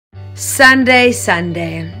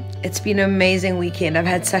Sunday. It's been an amazing weekend. I've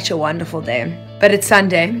had such a wonderful day. But it's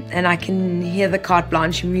Sunday and I can hear the carte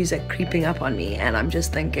blanche music creeping up on me, and I'm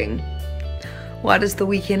just thinking, why does the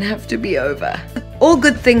weekend have to be over? All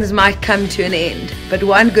good things might come to an end, but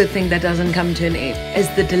one good thing that doesn't come to an end is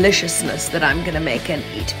the deliciousness that I'm gonna make and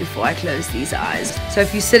eat before I close these eyes. So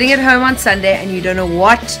if you're sitting at home on Sunday and you don't know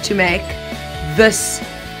what to make, this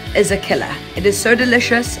is a killer. It is so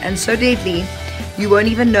delicious and so deadly, you won't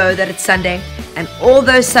even know that it's Sunday, and all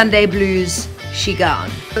those Sunday blues, she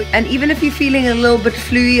gone. And even if you're feeling a little bit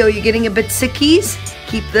fluey or you're getting a bit sickies,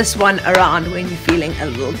 keep this one around when you're feeling a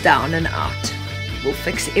little down and out. We'll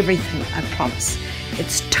fix everything, I promise.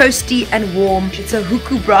 It's toasty and warm. It's a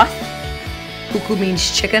huku broth. Huku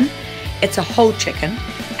means chicken. It's a whole chicken,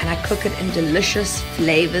 and I cook it in delicious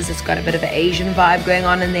flavors. It's got a bit of an Asian vibe going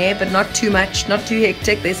on in there, but not too much, not too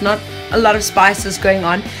hectic. There's not a lot of spices going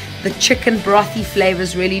on. The chicken brothy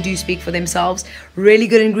flavors really do speak for themselves. Really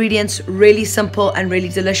good ingredients, really simple and really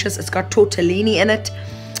delicious. It's got tortellini in it.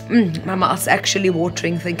 My mouth's actually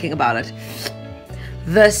watering thinking about it.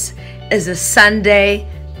 This is a Sunday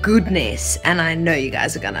goodness, and I know you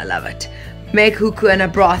guys are gonna love it. Make huku and a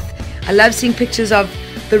broth. I love seeing pictures of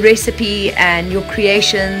the recipe and your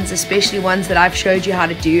creations, especially ones that I've showed you how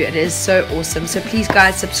to do. It is so awesome. So please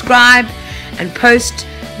guys, subscribe and post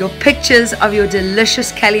your pictures of your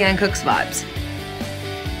delicious Callie-Anne Cooks vibes.